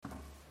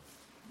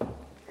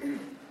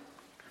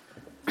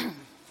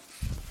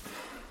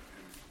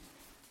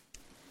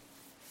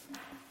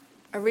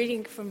A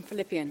reading from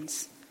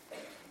Philippians.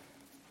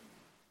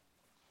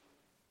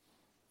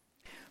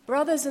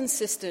 Brothers and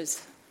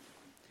sisters,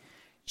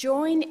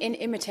 join in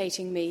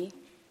imitating me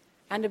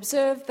and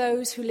observe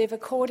those who live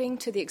according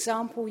to the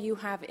example you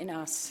have in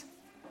us.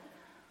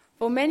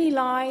 For many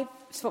live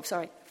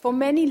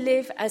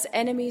as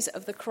enemies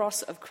of the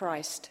cross of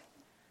Christ.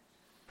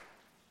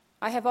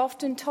 I have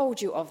often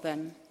told you of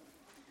them,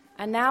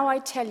 and now I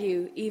tell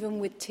you even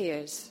with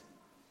tears.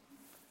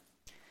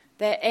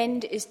 Their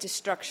end is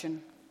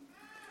destruction.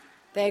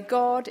 Their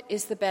God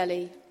is the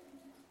belly,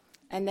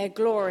 and their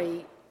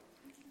glory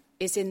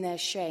is in their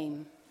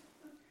shame.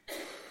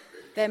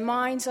 Their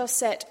minds are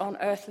set on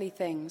earthly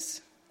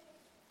things.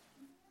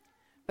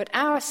 But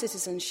our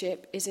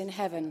citizenship is in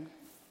heaven,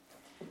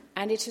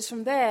 and it is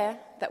from there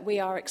that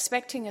we are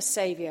expecting a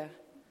Saviour,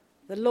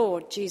 the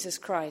Lord Jesus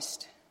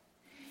Christ.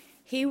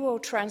 He will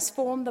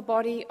transform the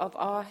body of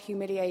our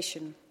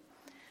humiliation,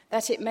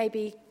 that it may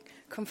be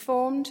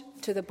conformed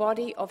to the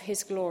body of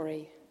his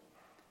glory,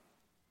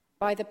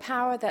 by the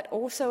power that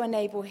also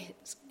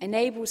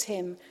enables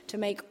him to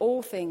make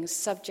all things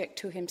subject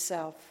to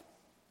himself.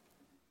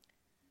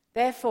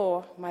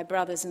 Therefore, my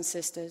brothers and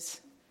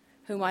sisters,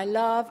 whom I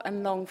love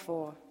and long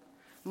for,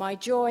 my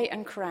joy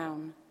and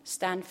crown,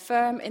 stand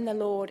firm in the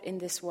Lord in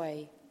this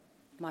way,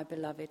 my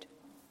beloved.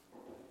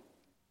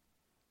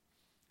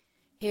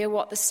 Hear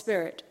what the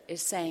Spirit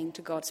is saying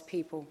to God's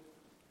people.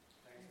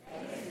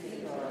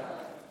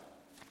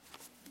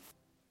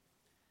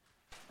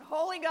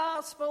 Holy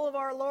Gospel of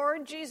our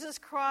Lord Jesus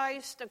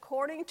Christ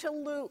according to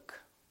Luke.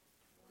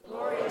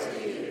 Glory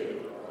to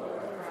you, Lord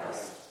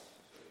Christ.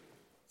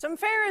 Some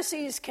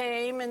Pharisees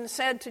came and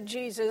said to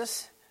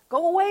Jesus,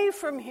 "Go away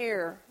from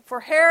here,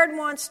 for Herod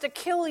wants to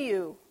kill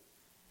you."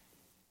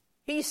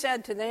 He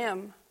said to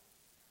them,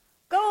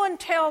 "Go and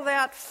tell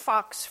that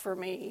fox for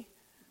me.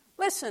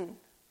 Listen,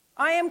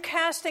 I am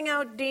casting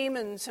out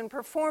demons and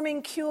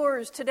performing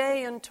cures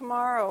today and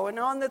tomorrow, and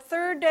on the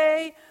third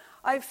day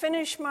I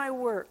finish my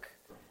work.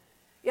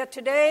 Yet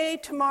today,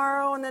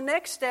 tomorrow, and the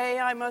next day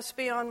I must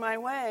be on my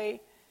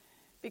way,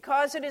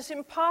 because it is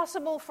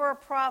impossible for a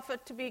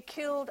prophet to be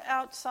killed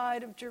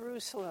outside of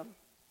Jerusalem.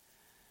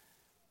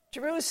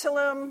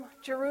 Jerusalem,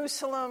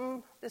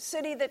 Jerusalem, the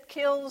city that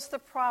kills the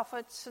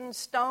prophets and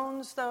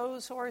stones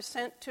those who are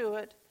sent to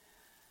it.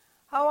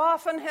 How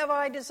often have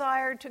I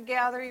desired to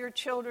gather your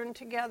children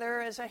together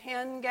as a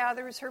hen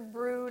gathers her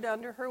brood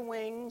under her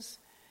wings,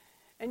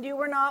 and you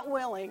were not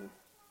willing.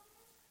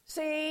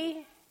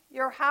 See,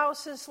 your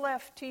house is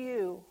left to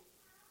you.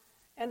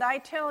 And I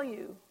tell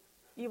you,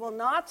 you will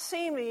not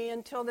see me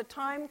until the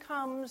time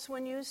comes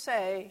when you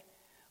say,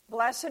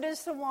 'Blessed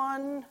is the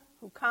one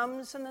who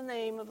comes in the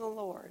name of the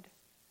Lord.'"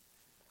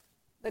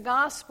 The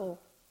Gospel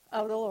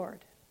of the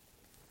Lord.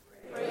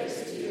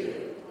 Praise to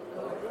you,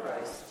 Lord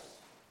Christ.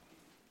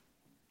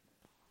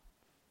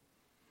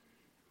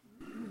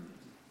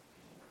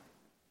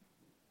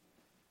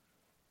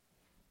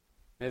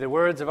 May the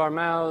words of our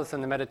mouths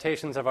and the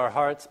meditations of our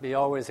hearts be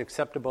always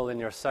acceptable in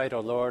your sight,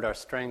 O Lord, our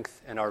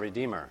strength and our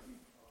Redeemer.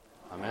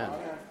 Amen.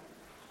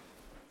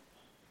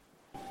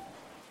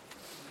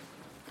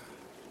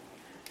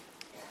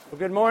 Well,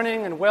 good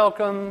morning and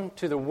welcome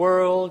to the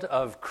world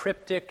of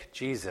cryptic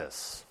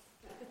Jesus.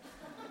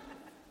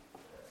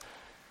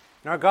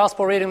 In our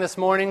gospel reading this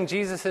morning,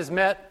 Jesus is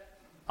met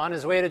on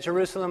his way to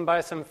Jerusalem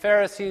by some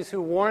Pharisees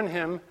who warn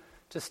him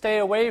to stay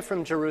away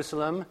from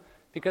Jerusalem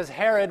because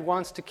Herod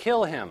wants to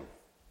kill him.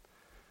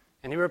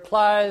 And he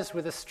replies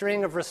with a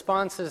string of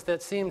responses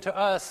that seem to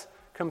us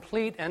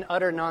complete and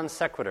utter non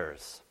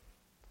sequiturs.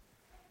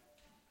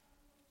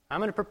 I'm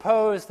going to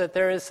propose that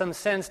there is some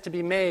sense to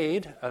be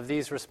made of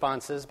these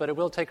responses, but it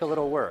will take a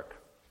little work.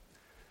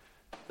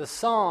 The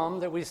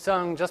psalm that we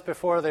sung just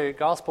before the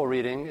gospel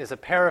reading is a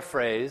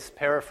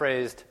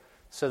paraphrased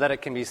so that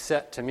it can be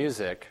set to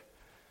music.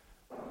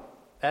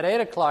 At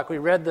 8 o'clock, we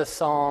read the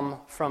psalm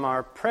from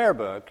our prayer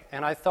book,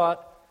 and I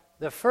thought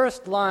the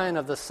first line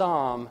of the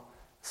psalm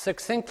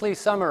succinctly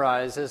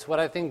summarizes what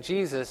I think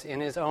Jesus, in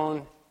his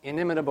own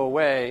inimitable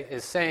way,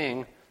 is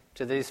saying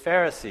to these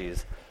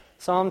Pharisees.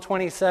 Psalm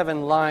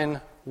 27,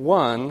 line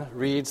 1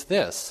 reads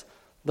this: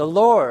 "The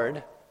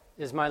Lord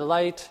is my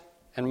light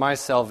and my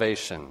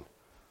salvation.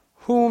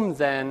 Whom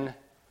then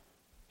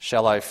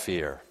shall I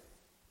fear?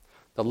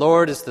 The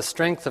Lord is the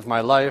strength of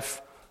my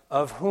life.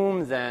 Of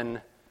whom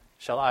then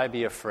shall I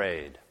be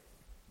afraid?"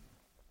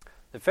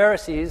 The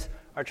Pharisees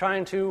are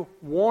trying to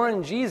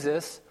warn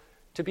Jesus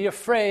to be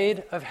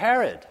afraid of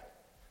Herod,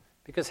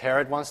 because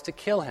Herod wants to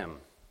kill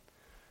him.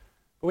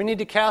 We need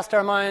to cast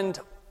our mind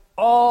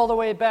all the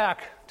way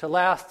back to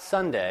last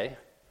Sunday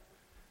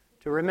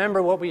to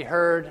remember what we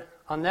heard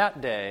on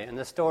that day in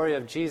the story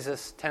of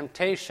Jesus'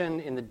 temptation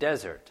in the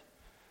desert,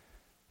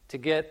 to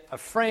get a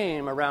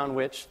frame around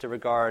which to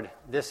regard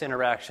this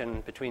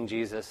interaction between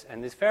Jesus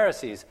and these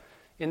Pharisees.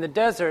 In the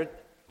desert,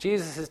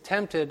 Jesus is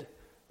tempted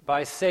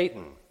by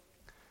Satan.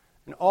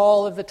 And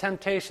all of the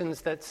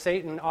temptations that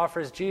Satan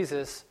offers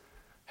Jesus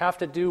have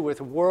to do with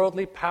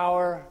worldly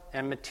power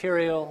and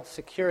material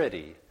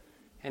security.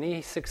 And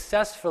he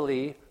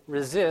successfully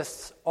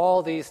resists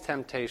all these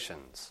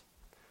temptations.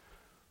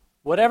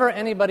 Whatever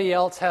anybody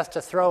else has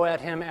to throw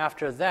at him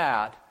after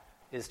that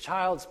is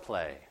child's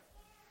play.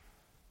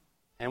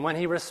 And when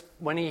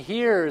he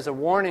hears a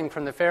warning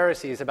from the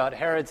Pharisees about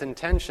Herod's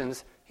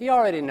intentions, he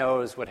already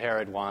knows what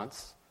Herod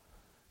wants.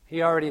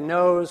 He already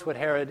knows what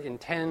Herod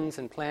intends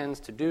and plans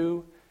to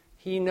do.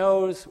 He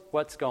knows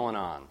what's going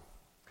on.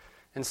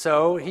 And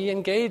so he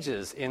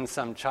engages in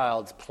some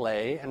child's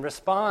play and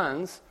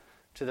responds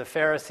to the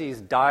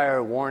Pharisees'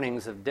 dire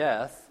warnings of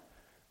death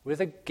with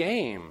a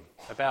game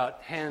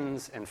about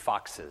hens and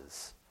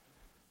foxes,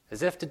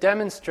 as if to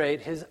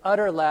demonstrate his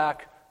utter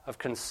lack of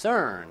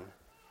concern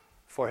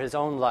for his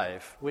own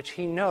life, which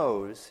he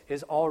knows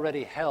is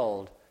already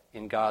held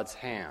in God's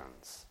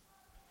hands.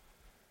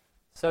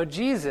 So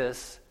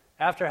Jesus,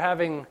 after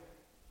having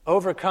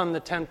overcome the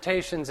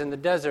temptations in the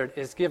desert,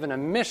 is given a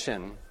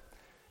mission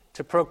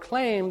to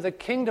proclaim the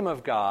kingdom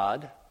of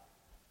God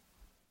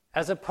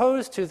as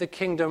opposed to the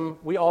kingdom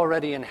we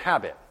already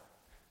inhabit,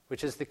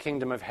 which is the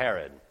kingdom of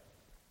Herod.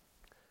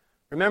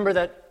 Remember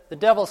that the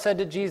devil said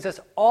to Jesus,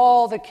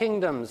 "All the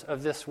kingdoms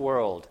of this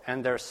world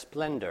and their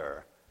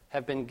splendor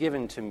have been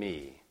given to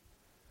me."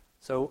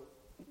 So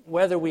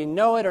whether we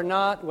know it or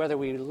not, whether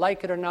we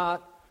like it or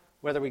not,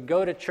 whether we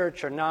go to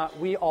church or not,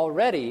 we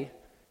already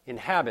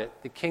inhabit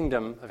the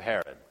kingdom of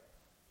Herod.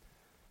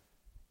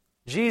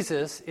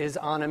 Jesus is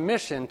on a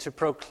mission to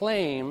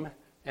proclaim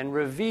and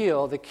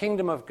reveal the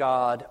kingdom of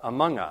God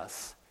among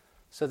us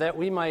so that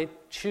we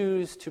might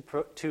choose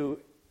to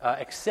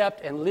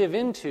accept and live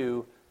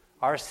into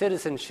our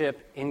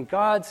citizenship in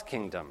God's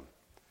kingdom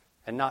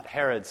and not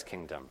Herod's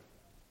kingdom.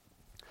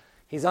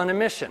 He's on a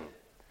mission.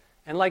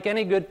 And like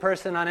any good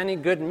person on any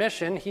good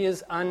mission, he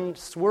is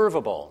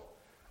unswervable,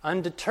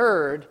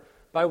 undeterred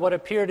by what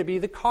appear to be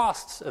the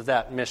costs of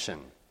that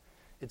mission.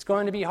 It's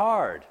going to be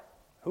hard.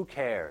 Who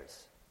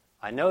cares?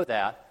 I know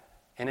that,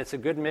 and it's a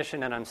good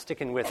mission, and I'm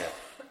sticking with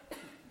it.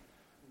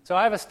 So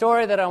I have a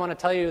story that I want to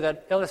tell you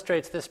that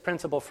illustrates this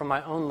principle from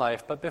my own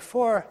life. But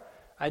before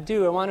I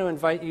do, I want to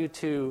invite you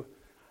to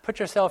put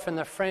yourself in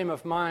the frame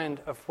of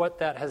mind of what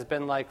that has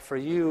been like for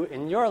you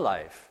in your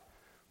life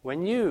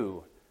when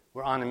you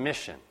were on a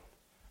mission,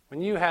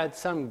 when you had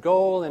some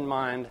goal in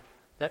mind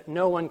that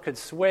no one could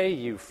sway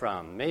you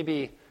from.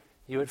 Maybe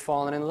you had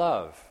fallen in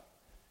love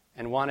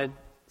and wanted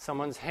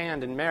someone's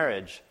hand in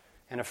marriage,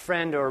 and a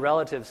friend or a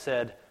relative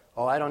said,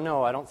 "Oh, I don't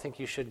know, I don't think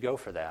you should go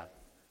for that."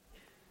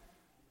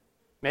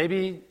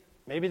 Maybe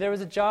there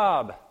was a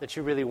job that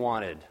you really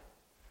wanted,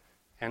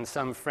 and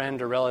some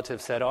friend or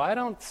relative said, "Oh, I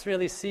don't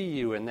really see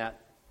you in that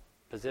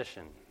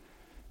position."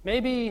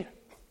 Maybe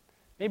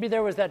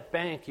there was that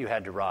bank you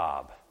had to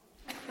rob.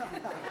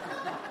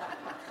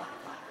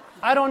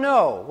 I don't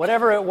know.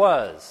 Whatever it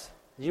was,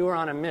 you were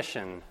on a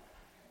mission,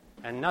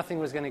 and nothing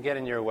was going to get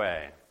in your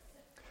way.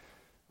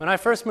 When I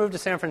first moved to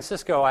San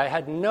Francisco, I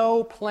had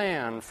no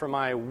plan for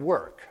my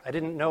work. I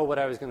didn't know what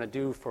I was going to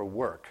do for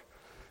work.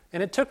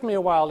 And it took me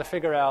a while to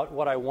figure out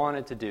what I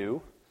wanted to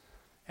do.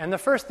 And the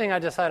first thing I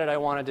decided I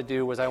wanted to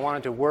do was I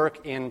wanted to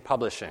work in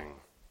publishing.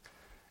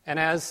 And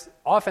as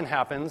often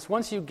happens,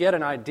 once you get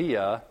an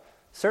idea,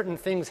 certain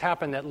things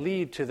happen that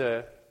lead to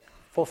the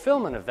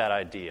fulfillment of that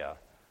idea.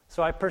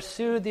 So I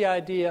pursued the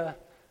idea,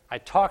 I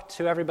talked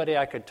to everybody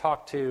I could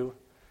talk to,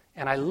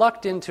 and I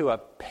lucked into a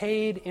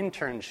paid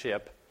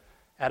internship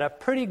at a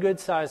pretty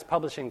good-sized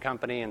publishing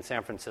company in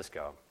San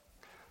Francisco.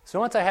 So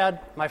once I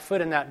had my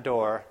foot in that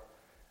door,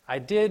 I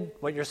did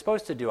what you're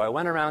supposed to do. I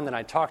went around and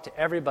I talked to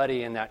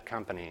everybody in that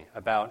company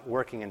about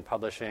working in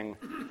publishing,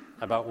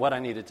 about what I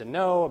needed to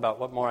know, about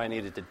what more I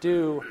needed to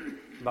do,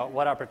 about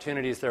what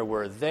opportunities there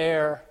were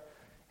there.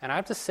 And I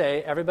have to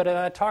say, everybody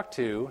that I talked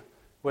to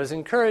was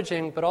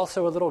encouraging, but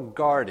also a little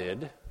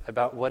guarded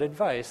about what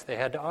advice they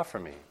had to offer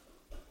me.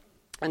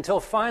 Until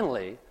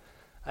finally,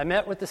 I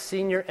met with the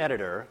senior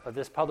editor of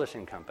this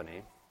publishing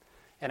company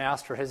and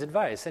asked for his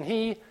advice. And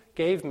he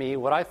gave me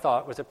what I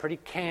thought was a pretty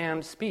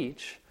canned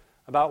speech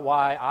about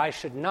why I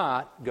should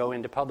not go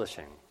into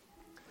publishing,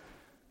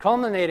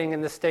 culminating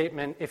in the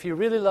statement, "If you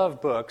really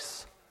love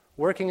books,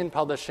 working in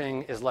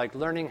publishing is like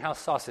learning how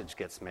sausage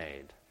gets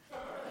made."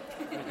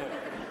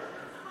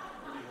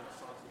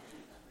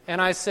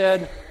 And I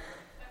said,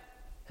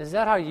 "Is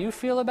that how you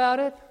feel about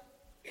it?"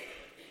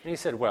 And he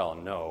said, "Well,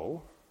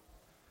 no."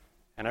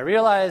 And I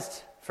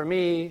realized, for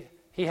me,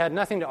 he had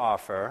nothing to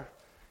offer,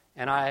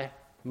 and I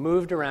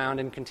moved around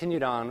and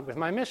continued on with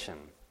my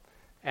mission.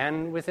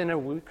 And within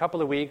a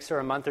couple of weeks or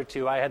a month or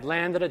two, I had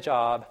landed a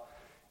job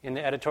in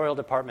the editorial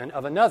department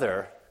of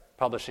another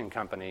publishing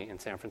company in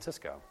San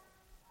Francisco.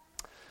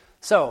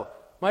 So,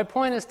 my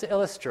point is to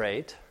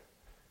illustrate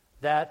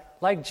that,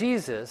 like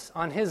Jesus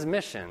on his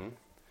mission,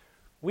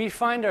 we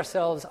find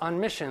ourselves on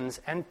missions,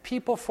 and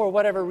people, for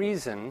whatever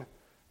reason,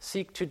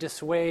 seek to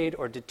dissuade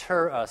or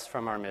deter us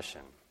from our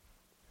mission.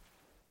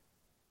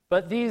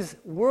 But these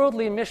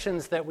worldly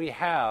missions that we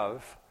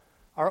have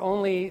are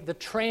only the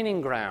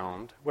training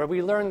ground where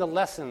we learn the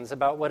lessons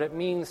about what it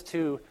means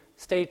to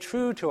stay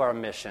true to our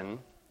mission,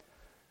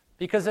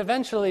 because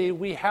eventually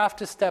we have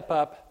to step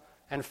up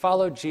and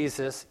follow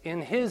Jesus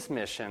in his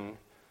mission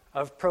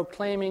of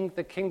proclaiming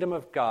the kingdom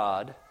of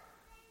God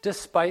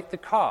despite the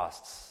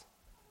costs,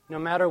 no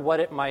matter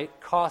what it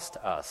might cost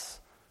us.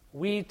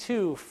 We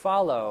too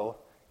follow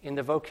in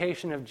the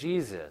vocation of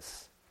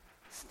Jesus,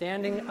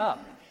 standing up,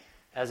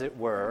 as it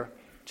were,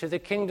 to the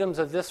kingdoms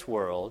of this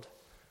world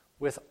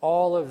with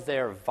all of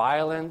their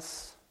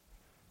violence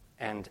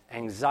and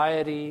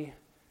anxiety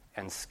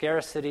and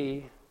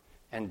scarcity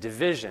and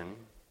division,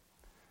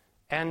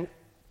 and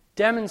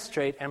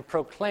demonstrate and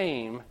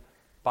proclaim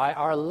by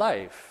our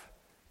life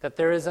that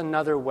there is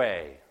another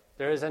way,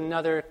 there is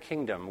another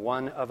kingdom,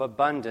 one of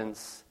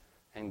abundance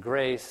and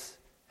grace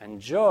and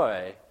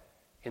joy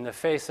in the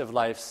face of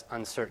life's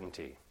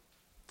uncertainty.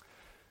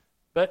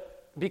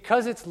 But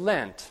because it's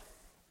Lent,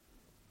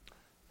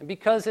 and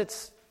because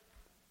it's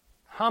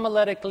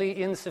homiletically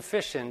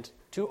insufficient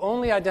to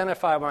only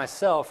identify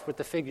myself with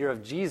the figure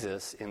of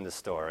Jesus in the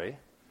story,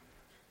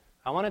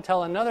 I want to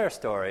tell another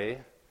story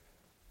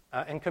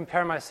and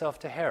compare myself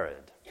to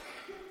Herod.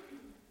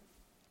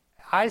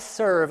 I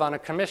serve on a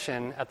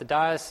commission at the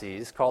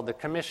diocese called the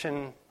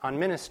Commission on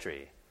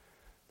Ministry.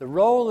 The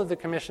role of the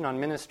Commission on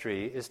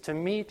Ministry is to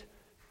meet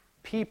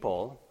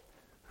people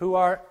who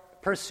are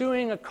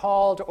pursuing a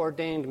called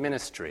ordained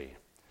ministry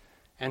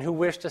and who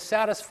wish to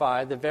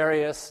satisfy the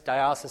various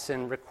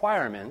diocesan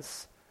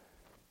requirements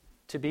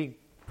to be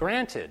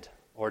granted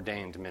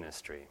ordained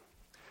ministry.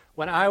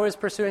 When I was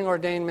pursuing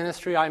ordained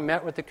ministry, I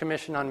met with the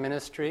Commission on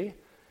Ministry,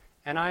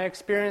 and I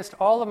experienced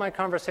all of my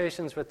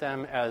conversations with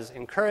them as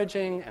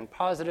encouraging and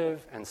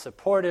positive and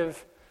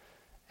supportive,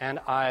 and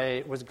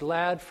I was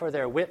glad for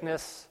their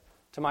witness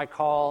to my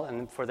call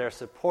and for their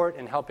support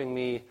in helping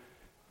me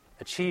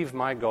achieve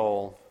my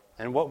goal,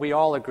 and what we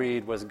all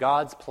agreed was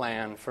God's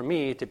plan for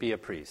me to be a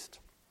priest.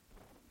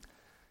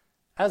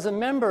 As a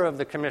member of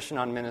the Commission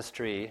on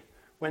Ministry,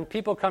 when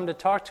people come to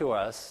talk to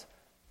us,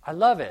 I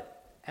love it,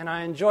 and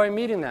I enjoy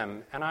meeting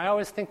them, and I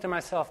always think to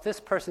myself, this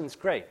person's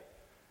great,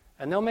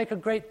 and they'll make a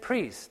great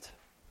priest,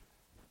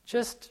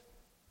 just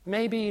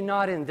maybe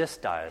not in this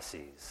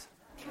diocese.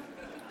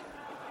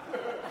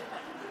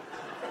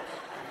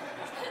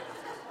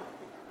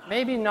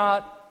 Maybe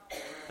not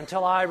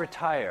until I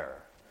retire.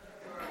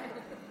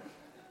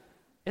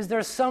 Is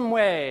there some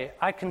way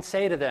I can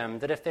say to them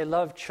that if they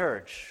love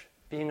church,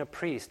 being a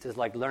priest is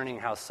like learning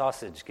how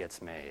sausage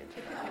gets made?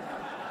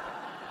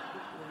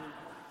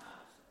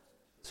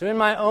 So in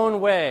my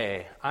own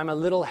way, I'm a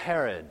little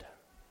Herod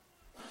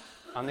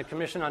on the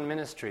Commission on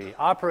Ministry,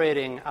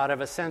 operating out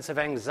of a sense of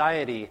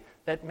anxiety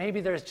that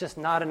maybe there's just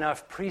not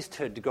enough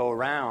priesthood to go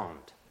around.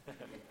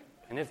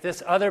 And if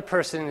this other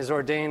person is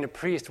ordained a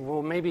priest,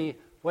 well, maybe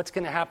what's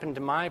going to happen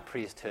to my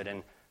priesthood?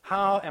 And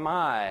how am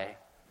I,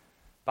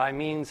 by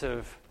means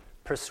of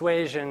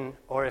persuasion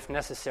or, if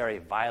necessary,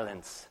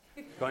 violence,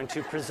 going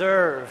to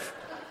preserve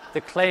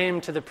the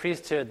claim to the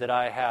priesthood that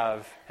I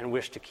have and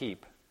wish to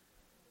keep?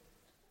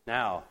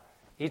 Now,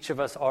 each of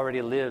us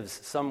already lives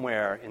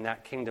somewhere in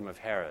that kingdom of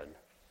Herod.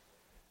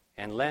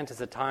 And Lent is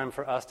a time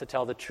for us to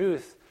tell the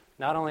truth,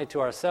 not only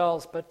to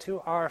ourselves, but to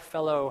our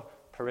fellow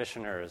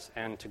parishioners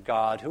and to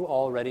God, who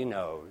already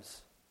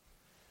knows,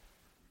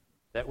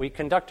 that we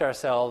conduct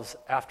ourselves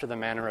after the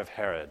manner of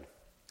Herod.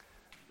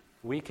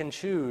 We can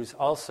choose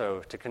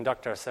also to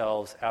conduct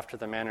ourselves after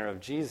the manner of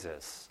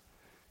Jesus.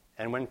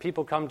 And when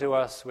people come to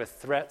us with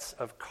threats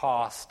of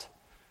cost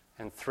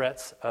and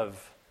threats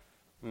of,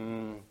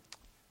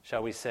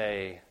 shall we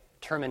say,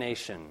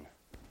 termination,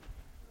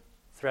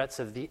 threats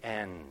of the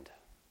end,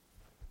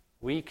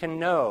 we can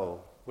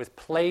know with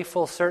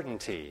playful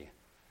certainty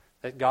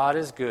that God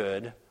is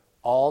good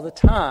all the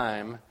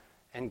time,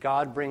 and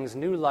God brings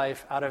new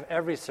life out of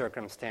every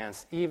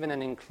circumstance, even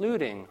and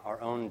including our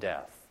own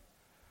death.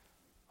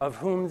 Of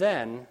whom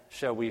then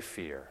shall we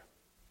fear?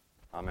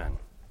 Amen.